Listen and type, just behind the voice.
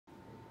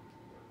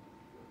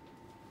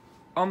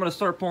I'm going to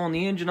start pulling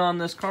the engine on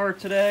this car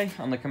today,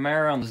 on the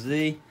Camaro, on the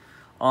Z.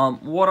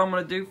 What I'm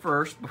going to do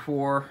first,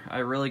 before I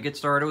really get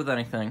started with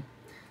anything,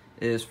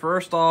 is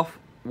first off,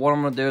 what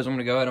I'm going to do is I'm going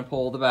to go ahead and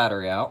pull the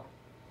battery out.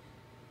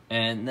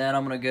 And then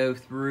I'm going to go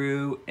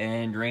through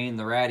and drain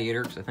the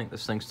radiator, because I think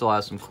this thing still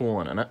has some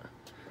coolant in it.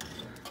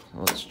 So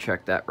let's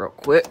check that real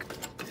quick.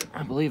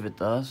 I believe it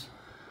does.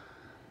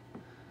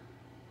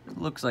 It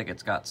looks like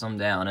it's got some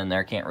down in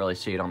there. Can't really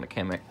see it on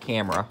the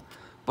camera.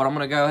 But I'm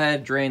going to go ahead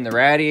and drain the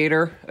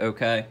radiator,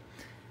 okay?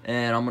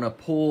 And I'm going to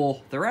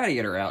pull the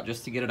radiator out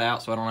just to get it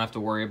out so I don't have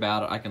to worry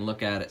about it. I can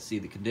look at it, see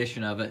the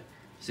condition of it,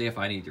 see if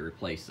I need to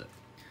replace it.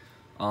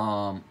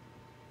 Then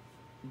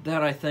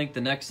I think the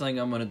next thing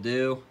I'm going to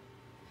do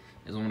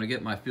is I'm going to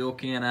get my fuel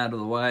can out of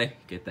the way,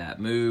 get that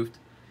moved.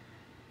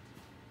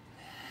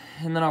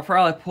 And then I'll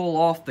probably pull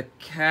off the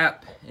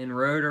cap and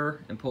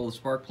rotor and pull the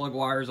spark plug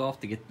wires off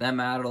to get them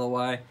out of the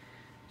way.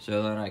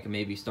 So then I can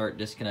maybe start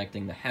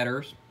disconnecting the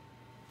headers.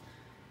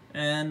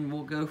 And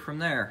we'll go from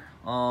there.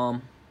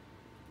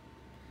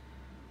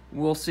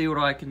 We'll see what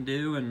I can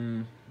do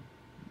and,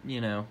 you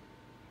know,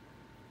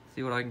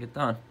 see what I can get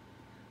done.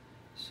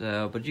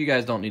 So, but you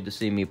guys don't need to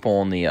see me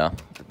pulling the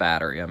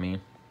battery. I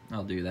mean,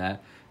 I'll do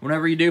that.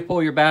 Whenever you do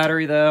pull your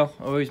battery, though,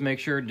 always make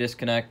sure to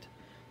disconnect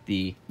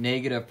the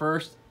negative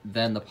first,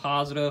 then the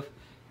positive.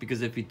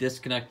 Because if you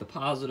disconnect the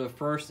positive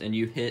first and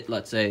you hit,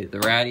 let's say, the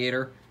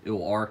radiator, it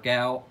will arc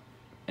out.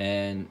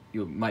 And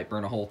you might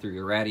burn a hole through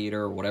your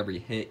radiator, or whatever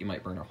you hit, you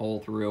might burn a hole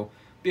through.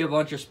 Be a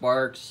bunch of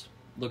sparks.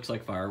 Looks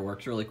like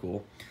fireworks. Really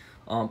cool.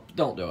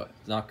 Don't do it.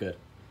 It's not good.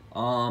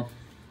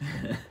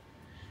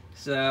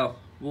 So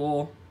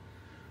we'll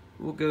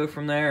go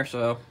from there.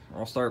 So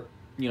I'll start,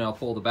 you know,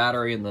 pull the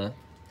battery and the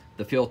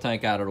fuel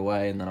tank out of the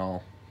way, and then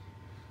I'll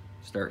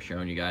start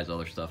showing you guys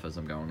other stuff as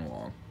I'm going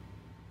along.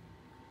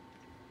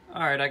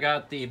 All right, I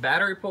got the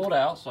battery pulled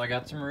out, so I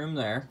got some room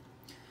there.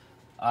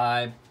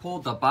 I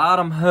pulled the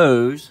bottom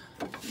hose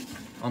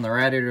on the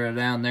radiator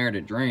down there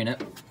to drain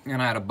it,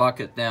 and I had a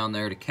bucket down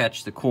there to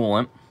catch the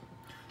coolant.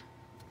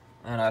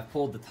 And I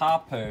pulled the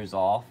top hose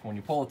off. When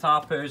you pull the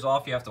top hose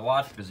off, you have to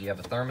watch because you have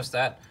a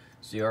thermostat,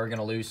 so you are going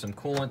to lose some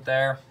coolant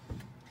there.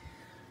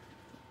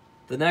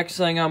 The next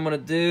thing I'm going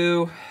to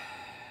do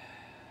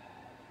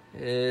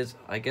is,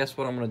 I guess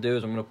what I'm going to do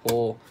is I'm going to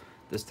pull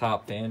this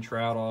top fan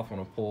shroud off. I'm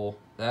going to pull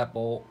that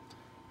bolt,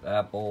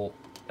 that bolt,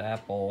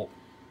 that bolt.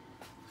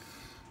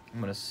 I'm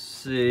going to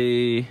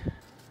see,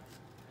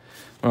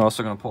 I'm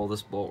also going to pull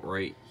this bolt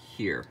right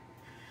here.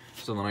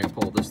 So then I can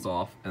pull this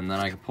off, and then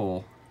I can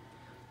pull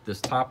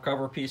this top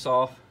cover piece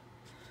off,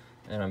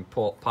 and I'm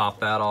pop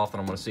that off, and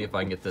I'm going to see if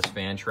I can get this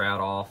fan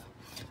shroud off.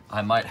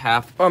 I'm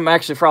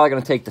actually probably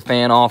going to take the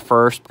fan off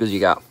first, because you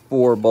got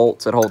 4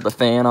 bolts that hold the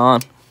fan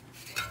on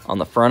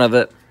the front of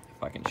it.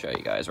 If I can show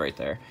you guys right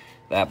there.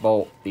 That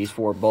bolt, these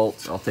 4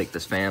 bolts, I'll take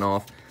this fan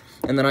off.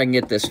 And then I can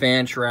get this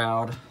fan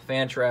shroud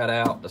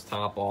out, this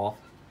top off,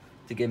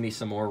 to give me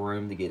some more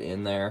room to get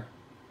in there.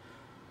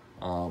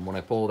 When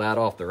I pull that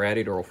off, the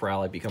radiator will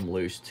probably become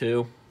loose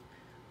too.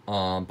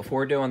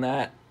 Before doing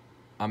that,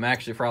 I'm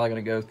actually probably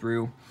going to go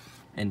through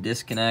and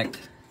disconnect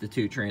the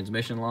 2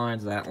 transmission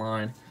lines, that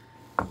line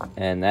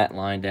and that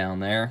line down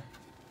there,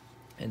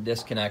 and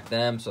disconnect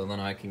them so then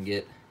I can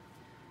get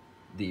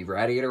the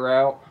radiator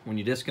out. When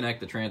you disconnect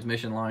the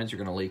transmission lines, you're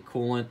going to leak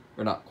coolant,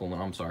 or not coolant,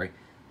 I'm sorry,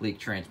 leak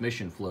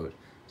transmission fluid.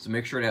 So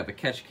make sure to have a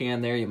catch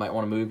can there. You might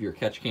want to move your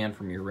catch can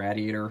from your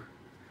radiator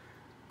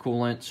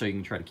coolant so you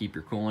can try to keep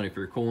your coolant. If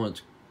your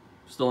coolant's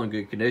still in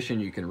good condition,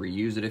 you can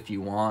reuse it if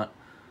you want.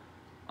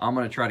 I'm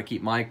going to try to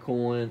keep my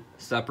coolant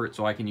separate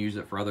so I can use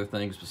it for other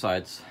things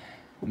besides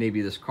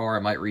maybe this car I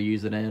might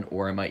reuse it in,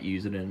 or I might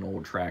use it in an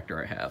old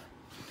tractor I have.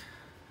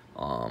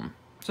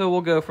 So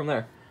we'll go from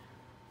there.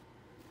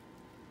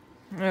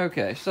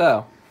 Okay,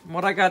 so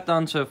what I got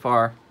done so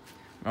far,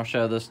 I'll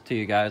show this to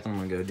you guys, I'm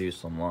going to go do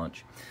some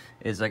lunch,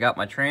 is I got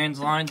my trans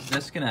lines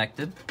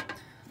disconnected.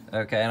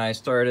 Okay, and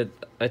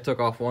I took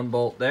off 1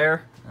 bolt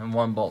there and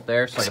 1 bolt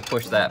there so I can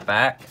push that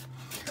back.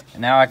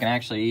 And now I can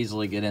actually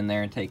easily get in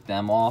there and take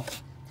them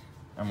off.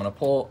 I'm going to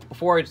pull,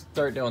 before I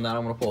start doing that,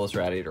 I'm going to pull this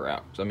radiator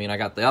out. So I mean, I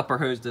got the upper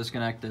hose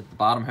disconnected, the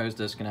bottom hose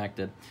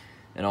disconnected,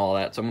 and all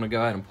that. So I'm going to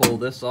go ahead and pull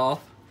this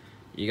off.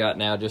 You got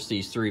now just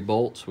these 3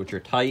 bolts, which are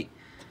tight.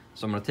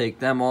 So I'm going to take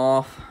them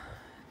off,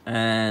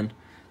 and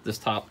this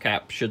top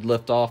cap should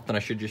lift off. Then I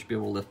should just be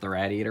able to lift the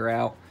radiator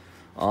out.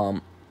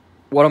 What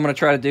I'm going to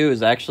try to do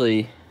is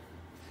actually,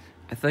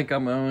 I think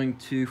I'm going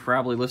to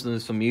probably listen to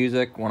some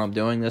music when I'm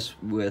doing this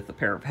with a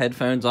pair of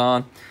headphones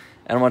on.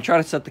 And I'm going to try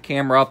to set the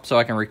camera up so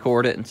I can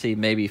record it and see,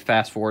 maybe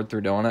fast forward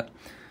through doing it.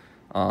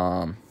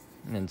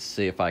 And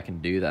see if I can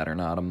do that or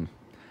not.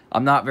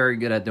 I'm not very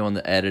good at doing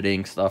the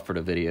editing stuff for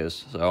the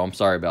videos, so I'm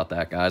sorry about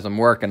that, guys. I'm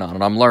working on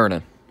it. I'm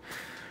learning.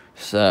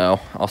 So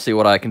I'll see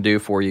what I can do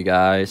for you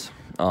guys.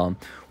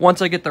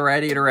 Once I get the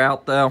radiator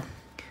out, though,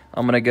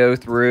 I'm going to go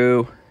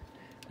through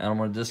and I'm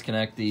going to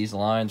disconnect these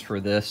lines for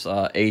this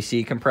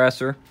AC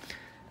compressor.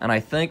 And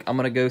I think I'm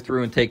going to go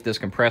through and take this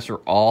compressor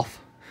off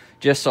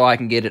just so I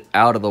can get it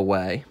out of the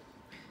way.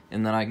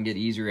 And then I can get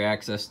easier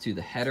access to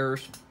the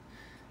headers.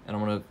 And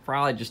I'm going to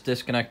probably just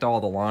disconnect all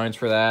the lines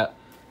for that.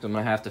 So I'm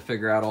going to have to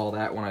figure out all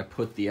that when I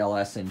put the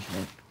LS engine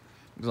in.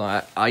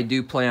 Because I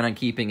do plan on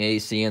keeping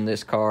AC in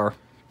this car.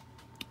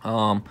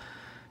 So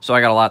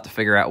I got a lot to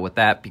figure out with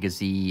that, because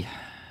the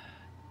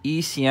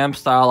ECM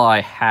style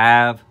I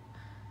have,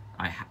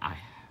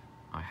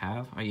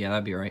 yeah,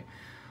 that'd be right.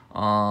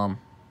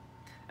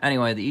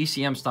 Anyway, the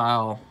ECM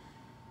style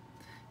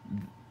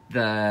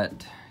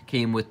that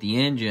came with the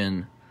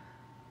engine,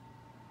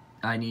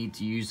 I need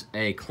to use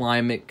a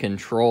climate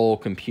control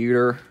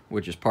computer,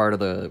 which is part of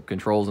the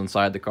controls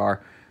inside the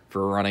car,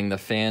 for running the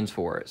fans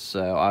for it.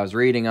 So I was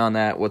reading on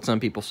that. What some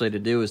people say to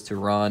do is to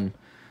run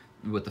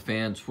with the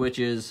fan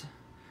switches,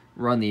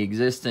 run the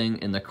existing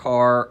in the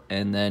car,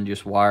 and then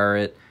just wire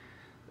it,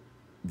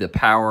 the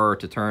power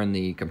to turn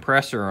the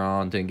compressor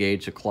on to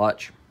engage the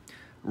clutch,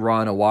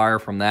 run a wire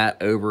from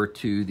that over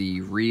to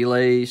the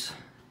relays,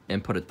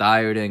 and put a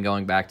diode in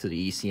going back to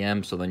the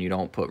ECM, so then you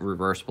don't put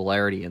reverse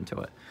polarity into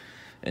it.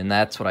 And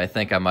that's what I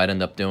think I might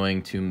end up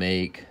doing to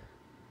make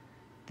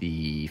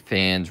the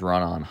fans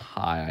run on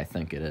high, I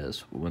think it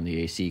is, when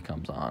the AC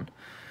comes on.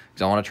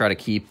 Because I want to try to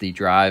keep the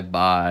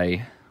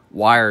drive-by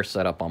wire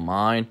set up on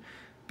mine,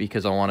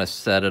 because I want to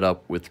set it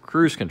up with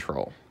cruise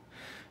control.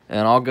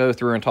 And I'll go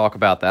through and talk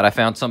about that. I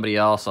found somebody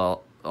else.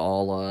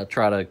 I'll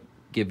try to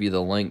give you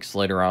the links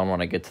later on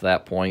when I get to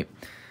that point,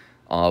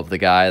 of the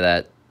guy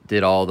that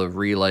did all the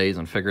relays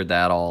and figured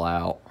that all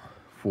out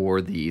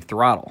for the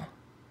throttle.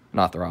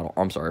 Not throttle,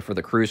 I'm sorry, for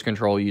the cruise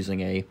control,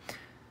 using a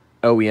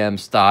OEM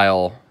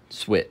style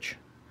switch.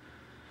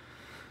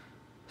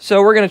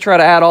 So we're going to try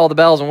to add all the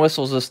bells and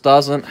whistles. This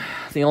doesn't.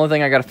 The only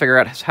thing I got to figure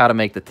out is how to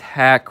make the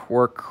tach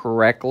work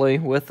correctly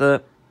with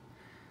it.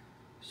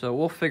 So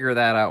we'll figure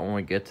that out when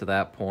we get to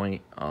that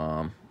point.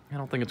 I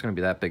don't think it's going to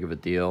be that big of a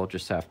deal.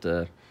 Just have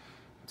to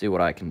see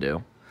what I can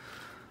do.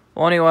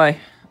 Well, anyway,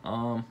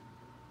 I'm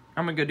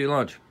going to go do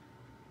lunch.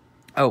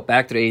 Oh,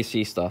 back to the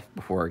AC stuff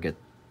before I get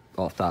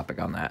off topic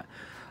on that.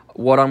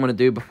 What I'm going to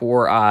do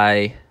before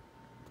I'm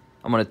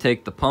going to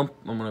take the pump,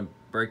 I'm going to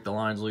break the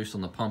lines loose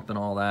on the pump and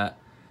all that.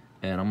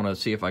 And I'm going to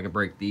see if I can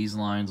break these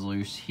lines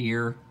loose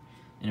here.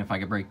 And if I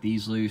can break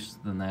these loose,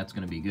 then that's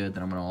going to be good.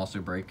 Then I'm going to also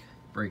break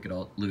it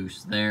all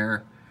loose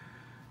there.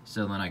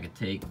 So then I could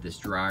take this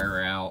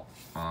dryer out.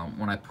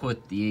 When I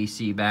put the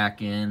AC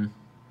back in,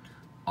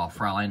 I'll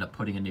probably end up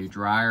putting a new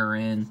dryer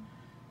in.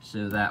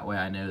 So that way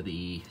I know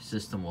the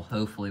system will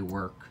hopefully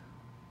work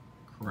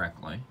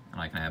correctly.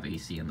 And I can have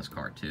AC in this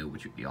car too,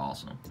 which would be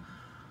awesome.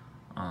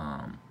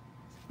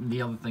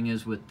 The other thing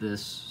is, with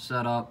this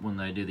setup, when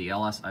I do the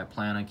LS, I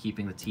plan on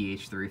keeping the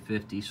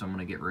TH350, so I'm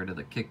going to get rid of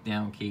the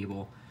kickdown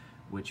cable,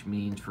 which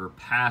means for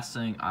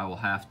passing, I will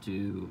have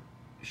to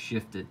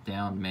shift it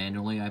down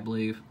manually, I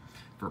believe,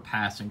 for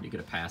passing, to get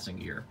a passing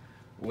gear,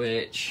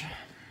 which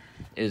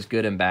is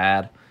good and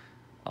bad.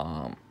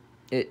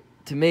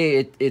 To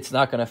me, it's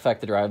not going to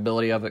affect the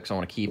drivability of it, because I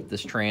want to keep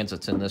this trans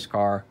that's in this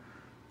car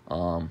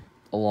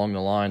along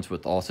the lines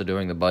with also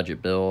doing the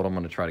budget build. I'm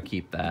going to try to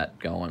keep that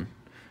going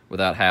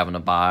without having to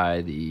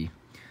buy the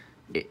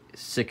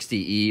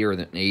 60E or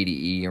the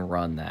 80E and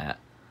run that.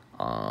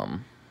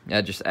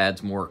 That just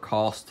adds more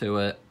cost to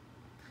it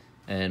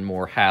and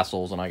more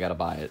hassles, and I got to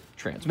buy a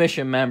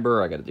transmission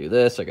member, I got to do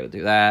this, I got to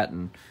do that,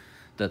 and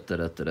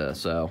da-da-da-da-da.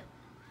 So,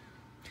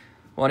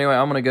 well, anyway,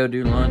 I'm going to go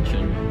do lunch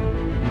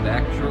and be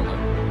back shortly.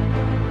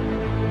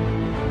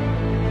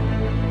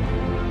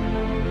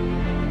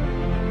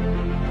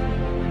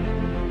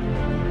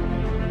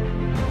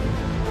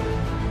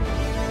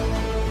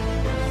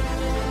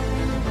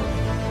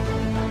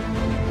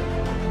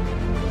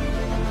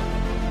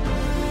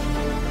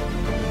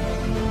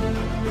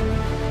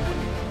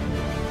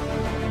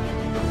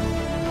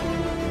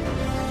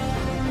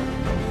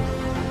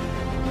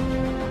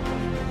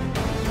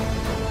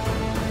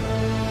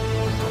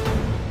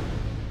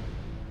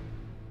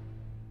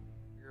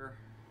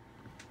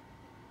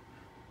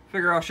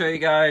 Figure I'll show you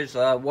guys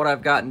what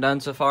I've gotten done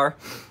so far.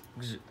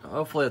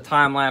 Hopefully the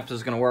time lapse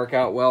is going to work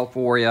out well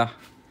for you.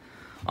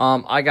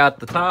 I got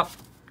the top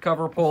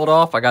cover pulled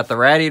off. I got the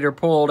radiator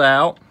pulled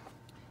out.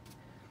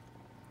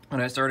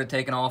 And I started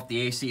taking off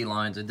the AC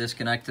lines. I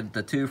disconnected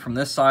the two from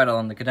this side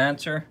on the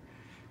condenser,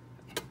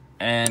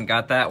 and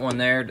got that one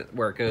there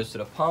where it goes to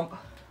the pump.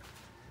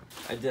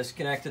 I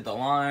disconnected the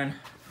line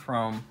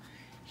from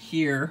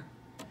here,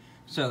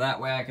 so that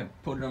way I can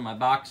put it in my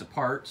box of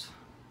parts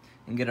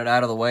and get it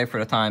out of the way for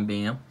the time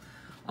being.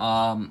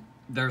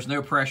 There's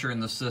no pressure in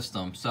the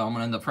system, so I'm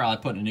going to end up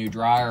probably putting a new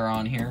dryer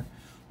on here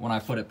when I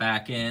put it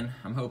back in.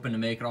 I'm hoping to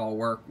make it all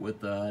work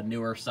with a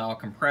newer style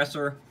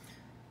compressor,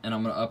 and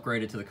I'm going to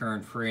upgrade it to the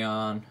current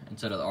Freon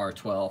instead of the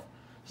R12.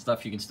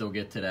 Stuff you can still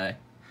get today.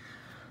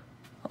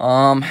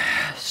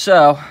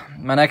 So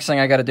my next thing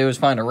I got to do is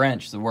find a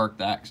wrench to work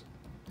that,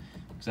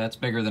 because that's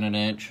bigger than an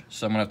inch,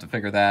 so I'm going to have to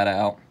figure that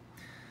out.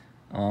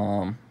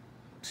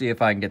 See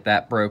if I can get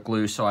that broke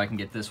loose so I can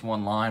get this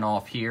one line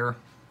off here.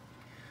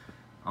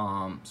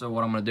 So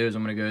what I'm going to do is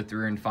I'm going to go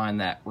through and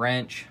find that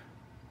wrench,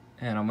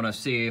 and I'm going to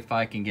see if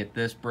I can get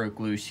this broke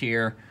loose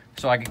here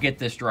so I can get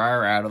this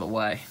dryer out of the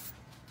way.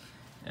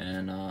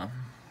 And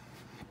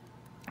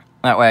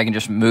that way I can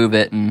just move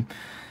it and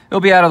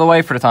it'll be out of the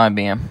way for the time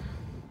being.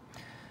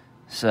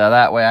 So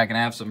that way I can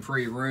have some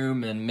free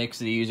room and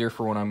makes it easier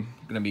for when I'm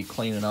going to be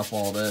cleaning up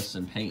all this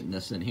and painting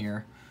this in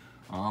here.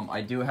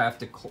 I do have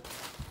to,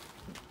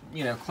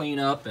 clean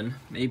up and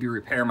maybe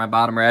repair my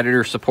bottom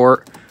radiator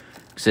support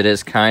because it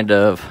is kind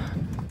of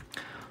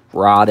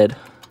rotted.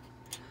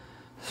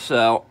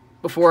 So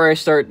before I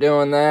start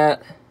doing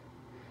that,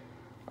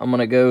 I'm going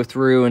to go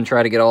through and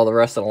try to get all the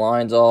rest of the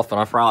lines off, and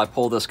I'll probably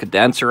pull this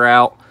condenser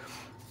out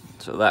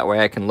so that way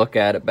I can look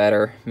at it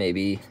better,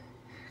 maybe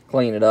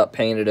clean it up,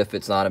 paint it if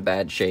it's not in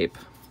bad shape.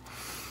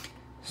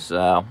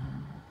 So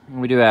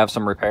we do have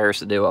some repairs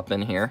to do up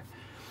in here.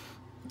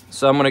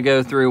 So I'm going to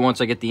go through,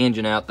 once I get the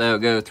engine out though,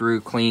 go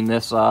through, clean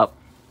this up,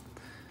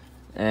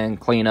 and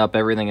clean up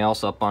everything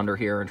else up under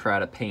here and try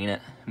to paint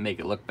it and make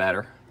it look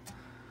better.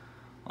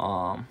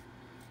 So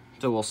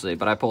we'll see.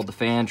 But I pulled the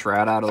fan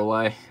shroud out of the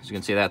way. As you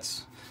can see,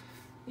 that's,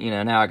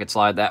 now I could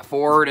slide that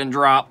forward and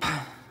drop.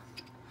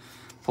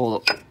 Pull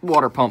the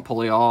water pump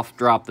pulley off,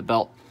 drop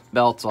the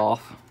belts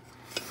off.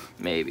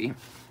 Maybe.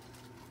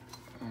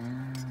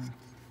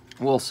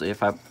 We'll see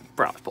if I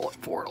probably pull it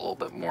forward a little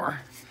bit more.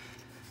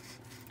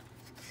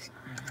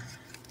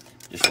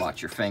 Just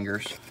watch your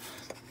fingers.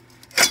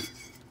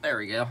 There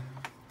we go.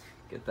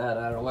 Get that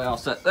out of the way. I'll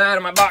set that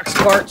in my box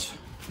of parts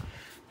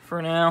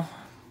for now.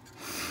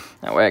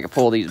 That way I can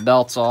pull these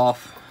belts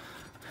off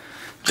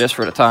just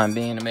for the time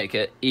being to make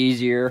it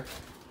easier.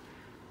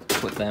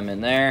 Put them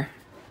in there.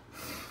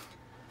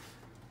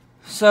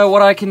 So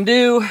what I can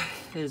do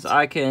is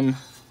I can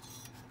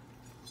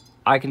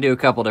do a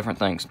couple different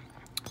things.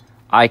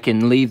 I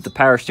can leave the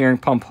power steering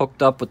pump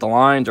hooked up with the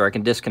lines, or I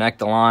can disconnect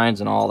the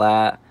lines and all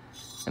that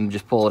and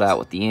just pull it out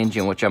with the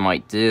engine, which I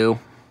might do.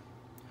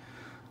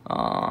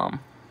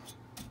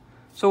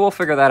 So we'll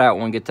figure that out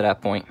when we get to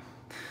that point.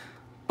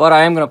 But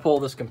I am going to pull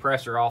this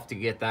compressor off to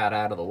get that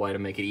out of the way to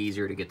make it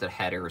easier to get the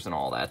headers and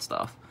all that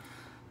stuff.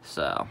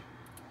 So,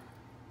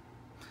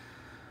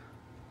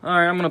 all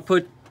right, I'm going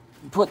to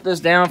put this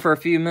down for a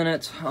few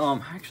minutes.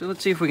 Actually,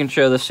 let's see if we can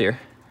show this here.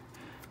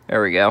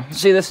 There we go.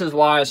 See, this is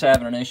why I was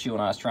having an issue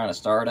when I was trying to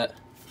start it.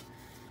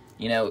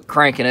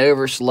 Cranking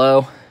over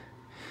slow.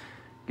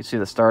 You can see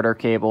the starter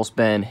cable's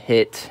been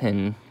hit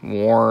and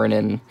worn,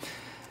 and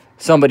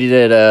somebody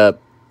did a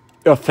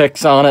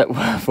fix on it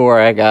before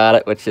I got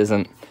it, which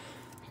isn't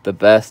the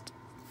best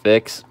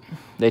fix.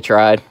 They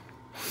tried.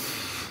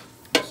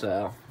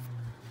 So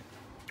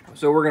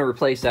we're going to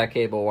replace that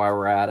cable while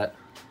we're at it.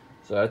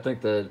 So I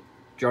think the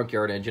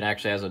junkyard engine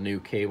actually has a new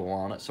cable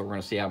on it, so we're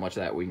going to see how much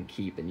of that we can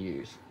keep and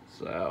use.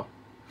 So,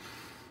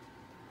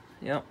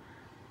 yep.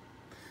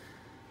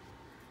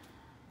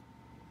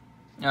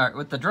 Alright,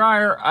 with the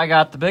dryer, I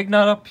got the big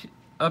nut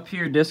up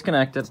here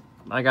disconnected.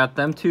 I got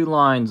them two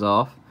lines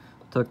off.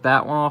 Took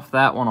that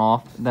one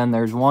off. Then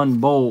there's one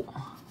bolt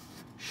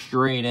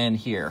straight in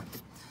here,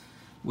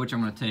 which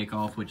I'm going to take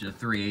off, which is a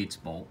 3/8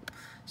 bolt.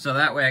 So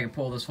that way I can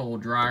pull this whole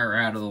dryer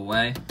out of the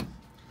way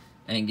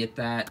and get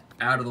that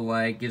out of the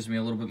way. It gives me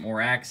a little bit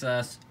more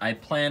access. I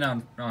plan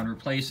on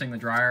replacing the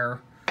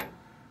dryer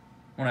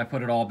when I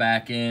put it all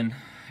back in,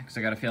 because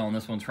I got a feeling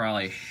this one's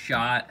probably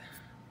shot.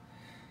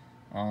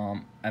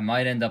 I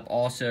might end up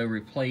also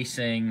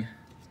replacing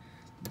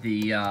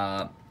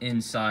the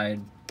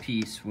inside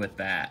piece with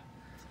that,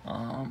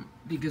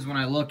 because when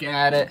I look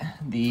at it,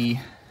 the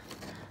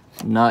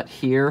nut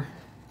here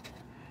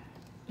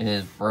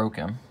is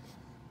broken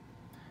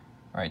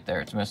right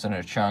there. It's missing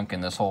a chunk,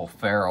 and this whole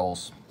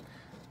ferrule's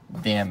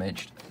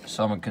damaged,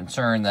 so I'm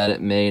concerned that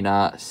it may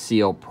not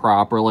seal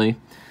properly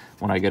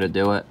when I go to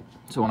do it.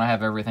 So when I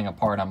have everything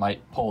apart, I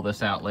might pull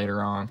this out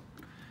later on,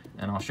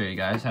 and I'll show you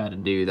guys how to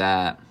do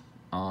that.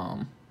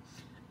 I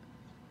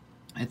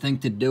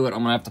think to do it, I'm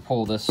gonna have to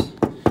pull this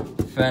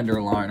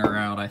fender liner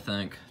out, I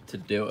think, to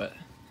do it.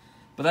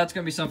 But that's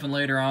gonna be something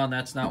later on.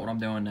 That's not what I'm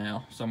doing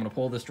now. So I'm gonna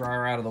pull this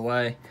dryer out of the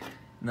way,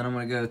 and then I'm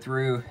gonna go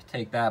through,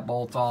 take that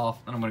bolt off,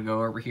 and I'm gonna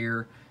go over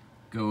here,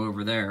 go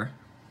over there,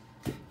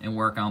 and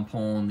work on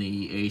pulling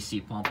the AC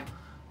pump.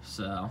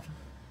 So.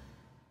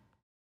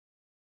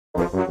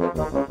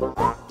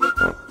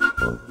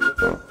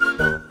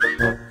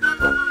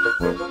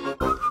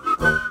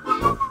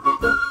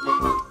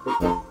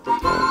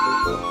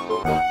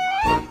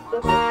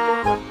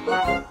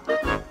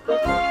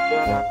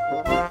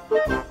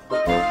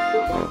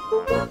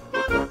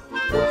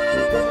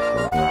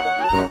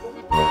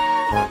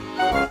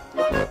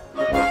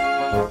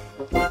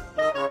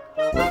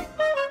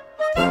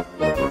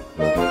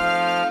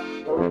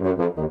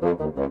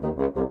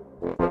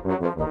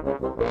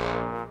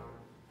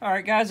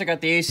 Alright guys, I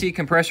got the AC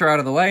compressor out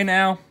of the way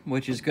now,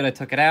 which is good I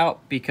took it out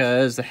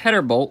because the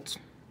header bolts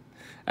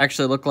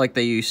actually look like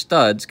they use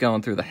studs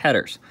going through the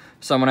headers.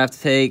 So I'm going to have to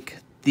take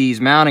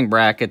these mounting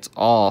brackets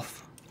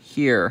off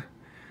here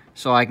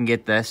so I can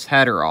get this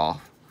header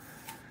off.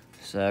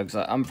 So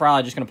I'm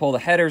probably just going to pull the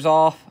headers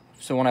off,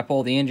 so when I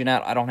pull the engine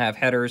out, I don't have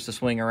headers to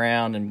swing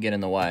around and get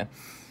in the way.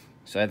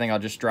 So I think I'll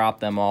just drop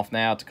them off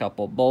now. It's a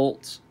couple of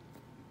bolts,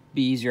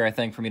 be easier, I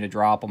think, for me to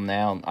drop them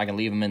now. I can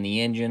leave them in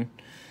the engine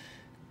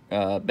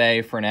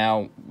bay for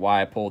now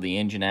while I pull the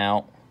engine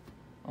out.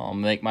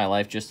 Make my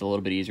life just a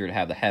little bit easier to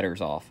have the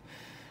headers off.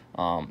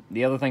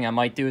 The other thing I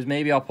might do is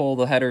maybe I'll pull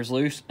the headers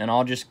loose and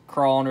I'll just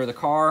crawl under the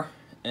car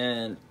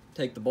and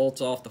take the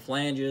bolts off the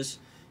flanges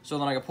so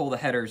then I can pull the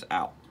headers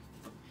out.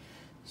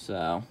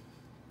 So,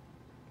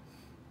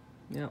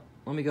 yeah,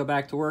 let me go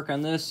back to work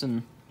on this,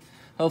 and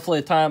hopefully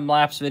the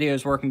time-lapse video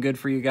is working good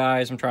for you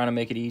guys. I'm trying to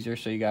make it easier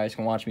so you guys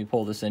can watch me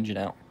pull this engine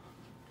out.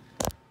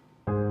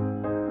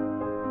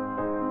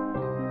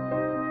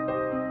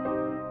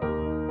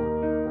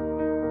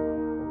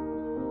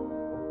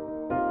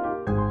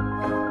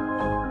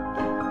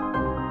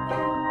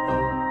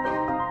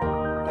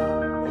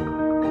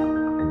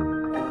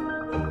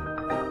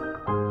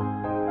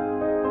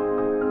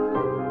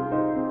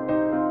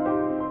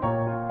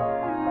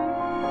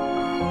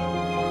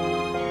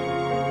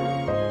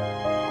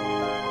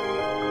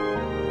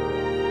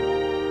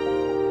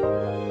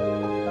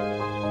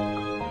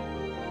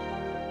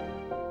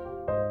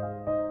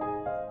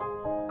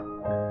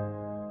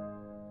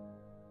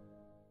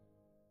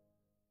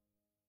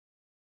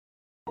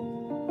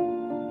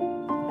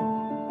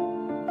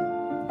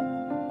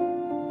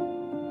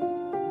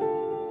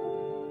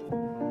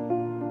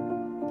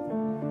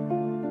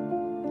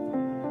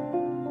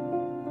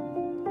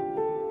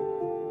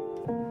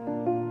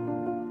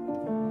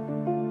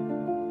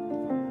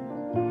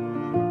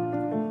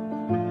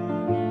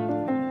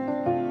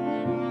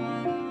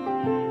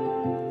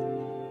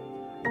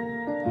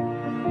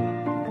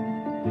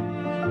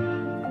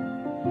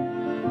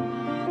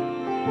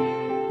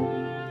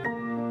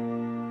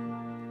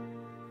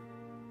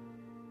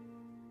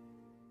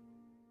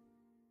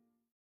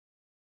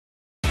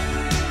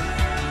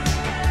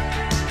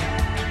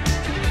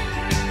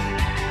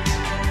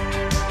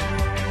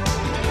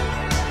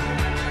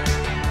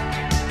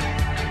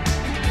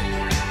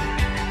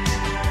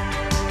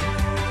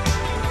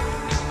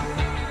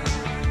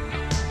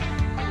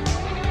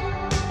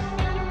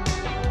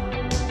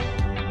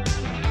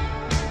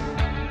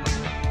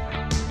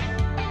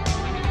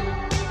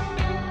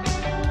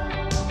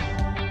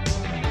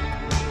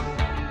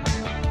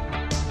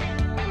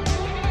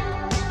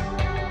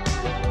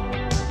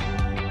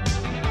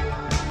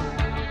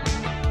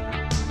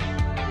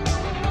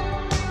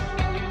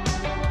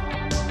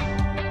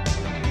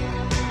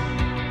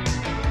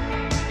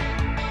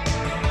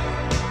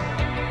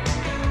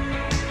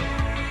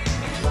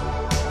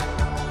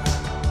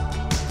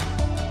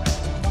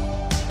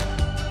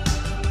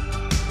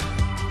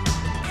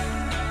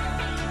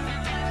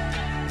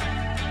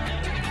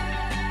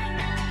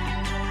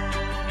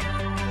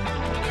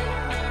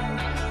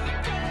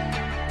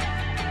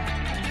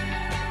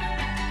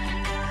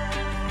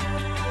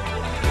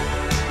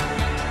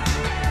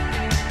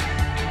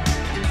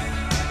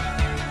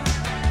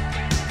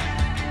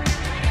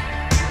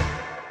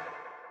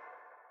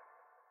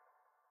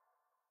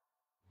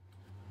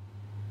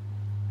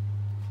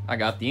 I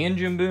got the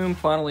engine boom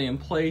finally in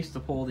place to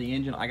pull the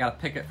engine. I gotta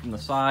pick it from the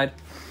side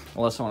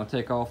unless I want to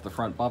take off the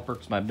front bumper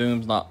because my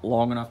boom's not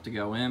long enough to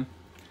go in.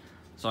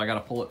 So I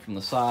gotta pull it from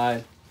the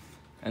side.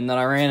 And then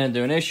I ran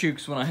into an issue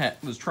because when I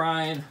was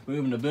trying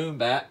moving the boom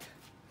back,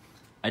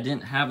 I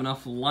didn't have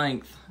enough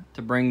length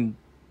to bring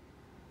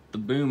the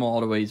boom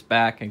all the ways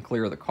back and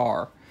clear the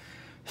car.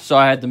 So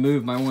I had to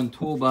move my one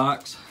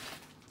toolbox.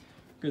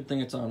 Good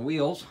thing it's on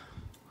wheels.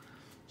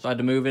 So I had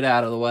to move it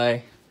out of the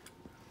way.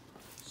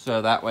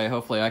 So that way,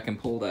 hopefully I can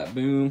pull that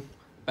boom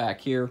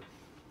back here.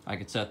 I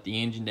could set the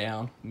engine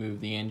down,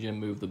 move the engine,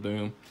 move the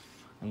boom,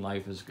 and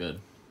life is good.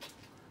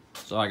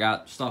 So I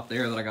got stuff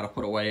there that I got to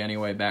put away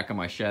anyway back in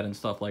my shed and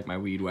stuff like my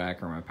weed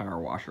whacker, my power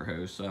washer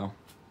hose. So,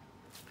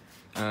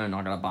 and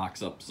I got to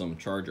box up some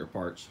charger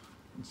parts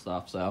and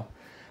stuff. So,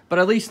 but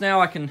at least now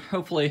I can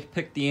hopefully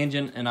pick the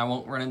engine and I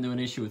won't run into an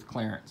issue with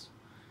clearance.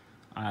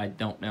 I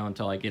don't know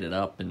until I get it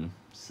up and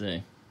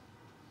see.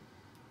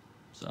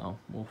 So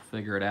we'll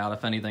figure it out.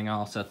 If anything,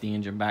 I'll set the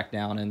engine back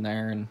down in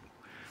there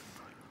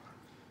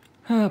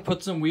and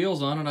put some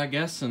wheels on it, I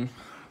guess, and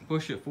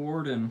push it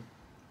forward and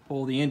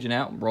pull the engine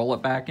out and roll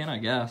it back in, I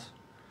guess.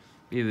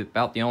 Be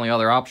about the only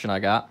other option I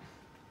got.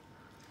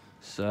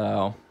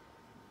 So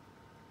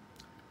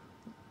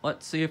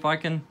let's see if I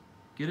can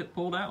get it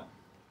pulled out.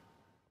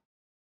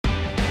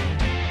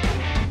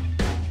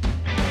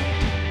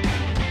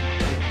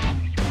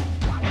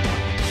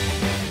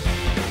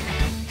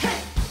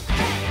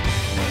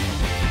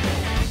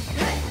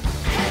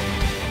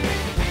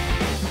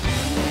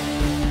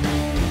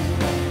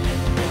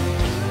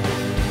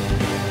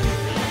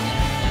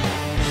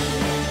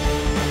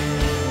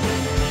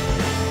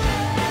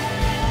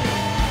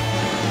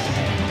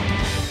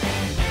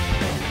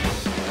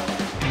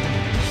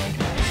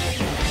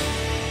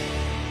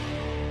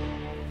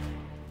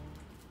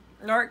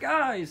 Alright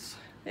guys,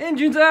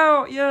 engine's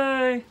out,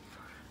 yay!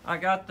 I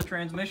got the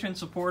transmission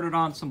supported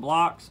on some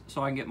blocks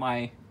so I can get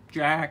my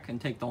jack and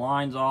take the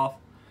lines off.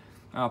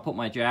 I'll put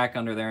my jack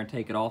under there and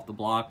take it off the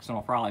blocks and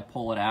I'll probably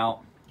pull it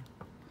out.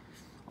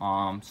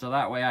 So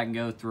that way I can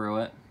go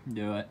through it,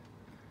 do it.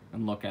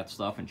 and look at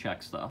stuff and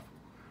check stuff.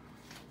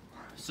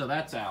 So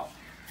that's out.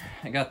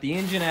 I got the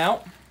engine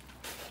out.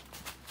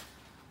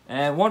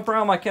 And one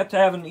problem I kept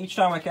having each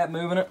time I kept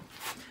moving it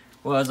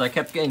was I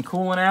kept getting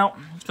coolant out.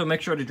 So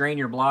make sure to drain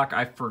your block.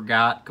 I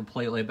forgot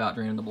completely about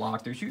draining the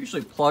block. There's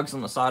usually plugs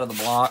on the side of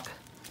the block,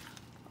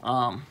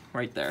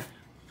 right there.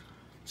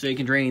 So you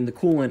can drain the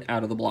coolant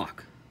out of the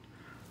block.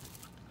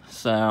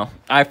 So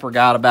I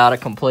forgot about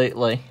it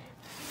completely.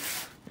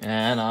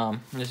 And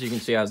as you can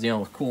see, I was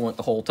dealing with coolant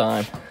the whole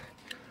time.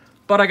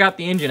 But I got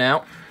the engine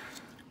out.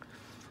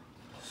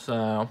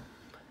 So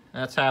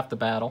that's half the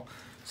battle.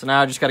 So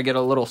now I just got to get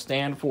a little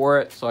stand for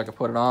it so I can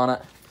put it on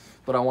it.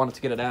 But I wanted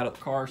to get it out of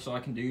the car so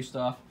I can do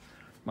stuff.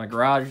 My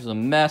garage is a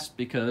mess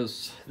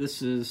because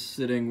this is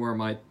sitting where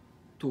my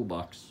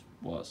toolbox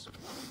was.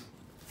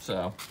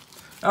 So,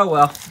 oh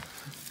well.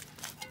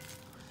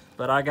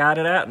 But I got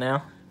it out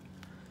now.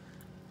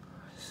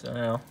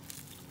 So,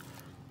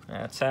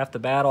 that's half the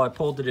battle. I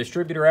pulled the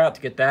distributor out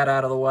to get that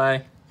out of the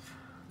way.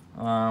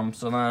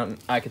 So then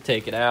I could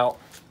take it out.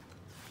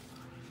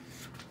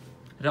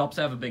 It helps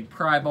have a big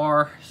pry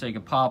bar so you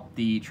can pop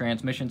the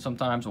transmission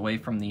sometimes away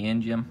from the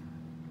engine.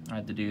 I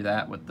had to do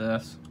that with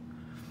this.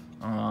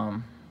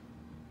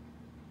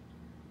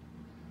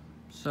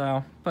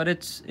 But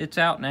it's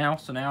out now,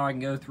 so now I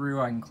can go through,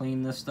 I can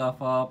clean this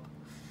stuff up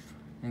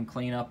and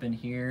clean up in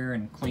here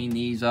and clean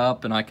these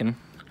up, and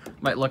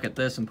might look at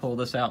this and pull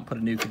this out and put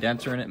a new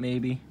condenser in it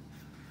maybe,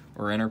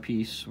 or inner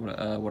piece,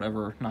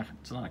 whatever.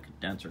 It's not a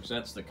condenser, so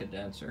that's the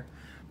condenser,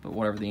 but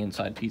whatever the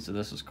inside piece of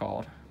this is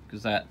called,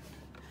 because that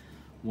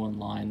one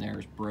line there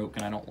is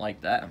broken. I don't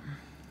like that.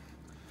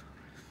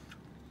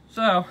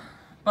 So,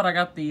 but I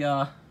got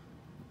the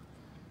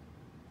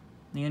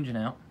engine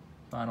out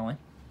finally.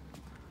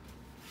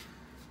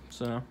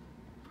 So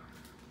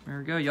there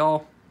we go,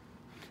 y'all.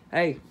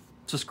 Hey,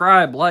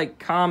 subscribe, like,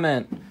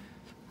 comment.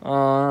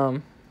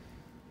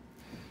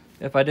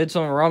 If I did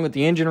something wrong with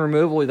the engine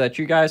removal that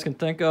you guys can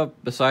think of,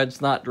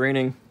 besides not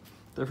draining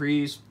the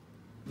freeze,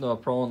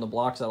 pulling the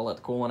blocks that'll let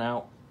the coolant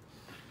out.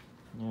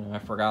 I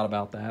forgot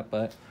about that,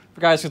 but if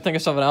you guys can think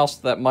of something else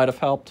that might have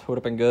helped, would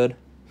have been good,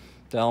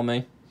 tell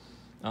me.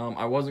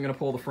 I wasn't gonna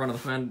pull the front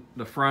of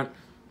the front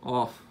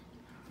off,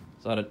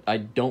 so I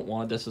don't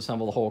want to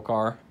disassemble the whole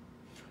car.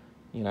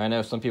 You know, I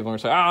know some people are gonna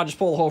say, "Ah, just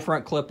pull the whole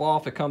front clip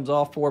off. It comes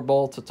off, 4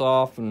 bolts, it's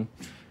off." And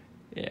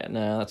yeah,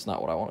 no, that's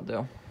not what I want to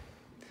do.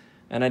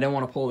 And I didn't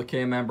want to pull the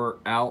K-member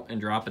out and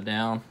drop it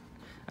down.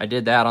 I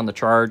did that on the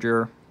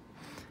Charger.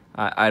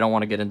 I don't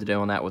want to get into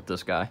doing that with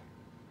this guy.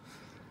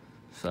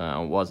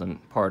 So it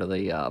wasn't part of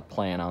the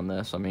plan on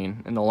this. I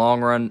mean, in the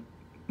long run,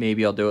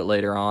 maybe I'll do it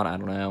later on. I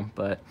don't know,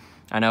 but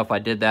I know if I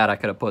did that, I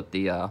could have put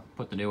the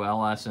new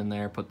LS in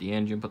there, put the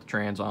engine, put the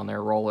trans on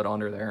there, roll it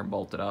under there, and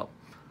bolt it up.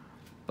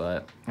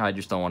 But I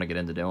just don't want to get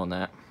into doing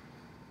that.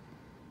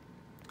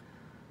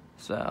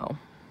 So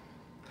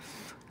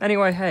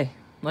anyway, hey,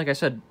 like I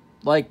said,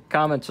 like,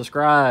 comment,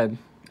 subscribe,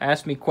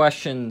 ask me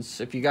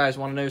questions. If you guys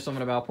want to know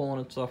something about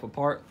pulling stuff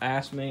apart,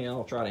 ask me,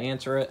 I'll try to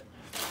answer it.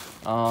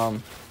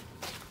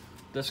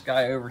 This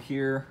guy over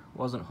here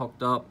wasn't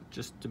hooked up,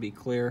 just to be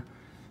clear,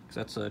 because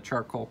that's a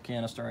charcoal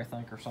canister, I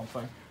think, or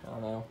something. I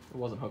don't know. It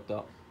wasn't hooked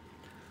up.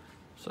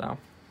 So,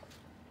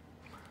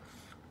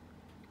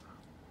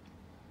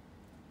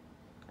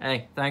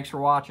 hey, thanks for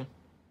watching.